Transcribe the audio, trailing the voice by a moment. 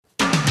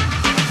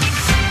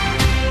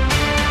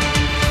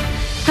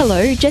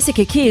Hello,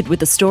 Jessica Kidd with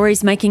the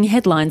stories making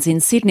headlines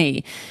in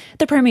Sydney.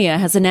 The Premier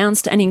has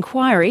announced an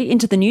inquiry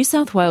into the New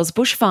South Wales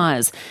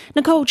bushfires.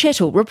 Nicole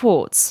Chettle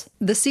reports.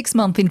 The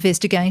 6-month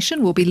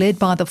investigation will be led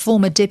by the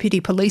former Deputy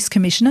Police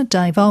Commissioner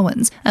Dave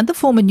Owens and the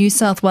former New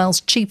South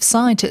Wales Chief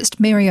Scientist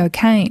Mary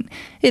O'Kane.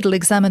 It'll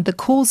examine the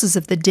causes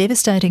of the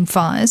devastating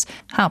fires,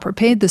 how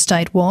prepared the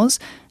state was,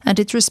 and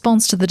its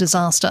response to the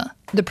disaster.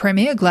 The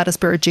Premier, Gladys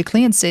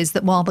Berejiklian, says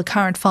that while the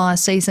current fire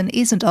season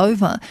isn't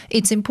over,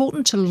 it's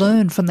important to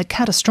learn from the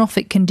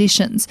catastrophic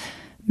conditions.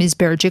 Ms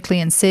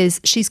Berejiklian says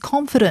she's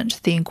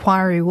confident the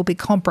inquiry will be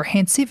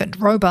comprehensive and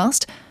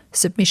robust.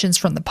 Submissions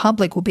from the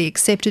public will be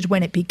accepted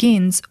when it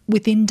begins,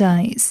 within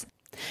days.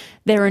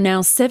 There are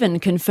now 7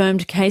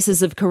 confirmed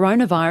cases of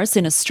coronavirus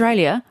in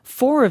Australia.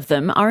 4 of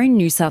them are in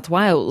New South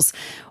Wales.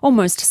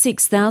 Almost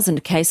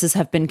 6,000 cases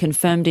have been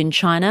confirmed in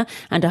China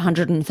and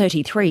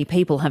 133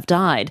 people have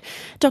died.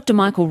 Dr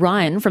Michael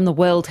Ryan from the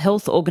World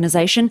Health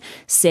Organization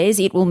says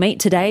it will meet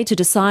today to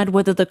decide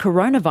whether the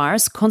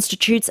coronavirus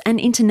constitutes an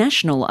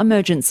international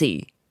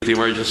emergency. The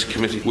Emergency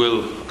Committee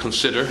will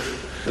consider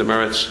the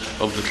merits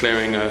of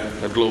declaring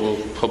a global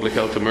public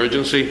health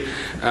emergency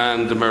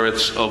and the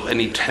merits of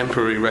any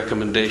temporary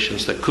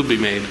recommendations that could be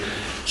made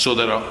so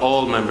that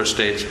all member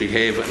states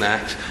behave and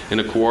act in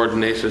a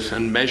coordinated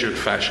and measured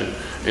fashion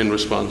in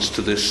response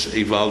to this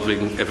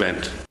evolving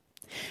event.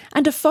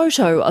 And a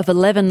photo of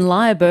 11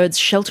 lyrebirds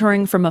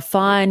sheltering from a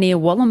fire near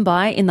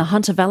Wollombi in the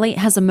Hunter Valley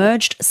has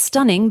emerged,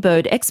 stunning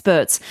bird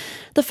experts.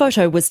 The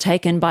photo was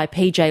taken by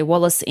PJ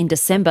Wallace in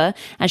December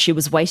as she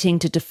was waiting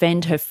to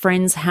defend her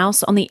friend's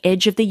house on the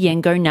edge of the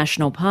Yengo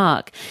National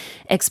Park.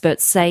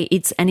 Experts say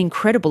it's an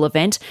incredible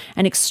event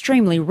and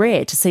extremely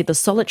rare to see the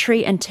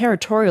solitary and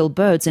territorial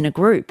birds in a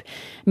group.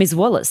 Ms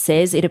Wallace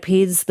says it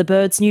appears the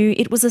birds knew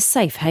it was a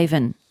safe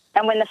haven.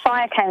 And when the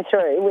fire came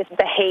through with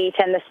the heat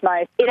and the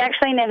smoke, it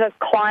actually never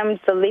climbed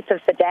the lip of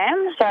the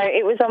dam. So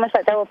it was almost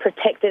like they were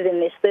protected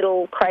in this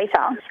little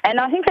crater. And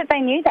I think that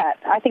they knew that.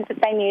 I think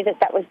that they knew that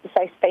that was the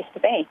safe space to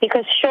be,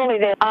 because surely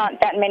there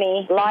aren't that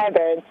many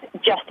lyrebirds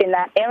just in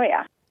that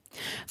area.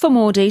 For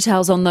more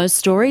details on those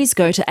stories,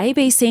 go to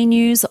ABC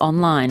News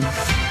Online.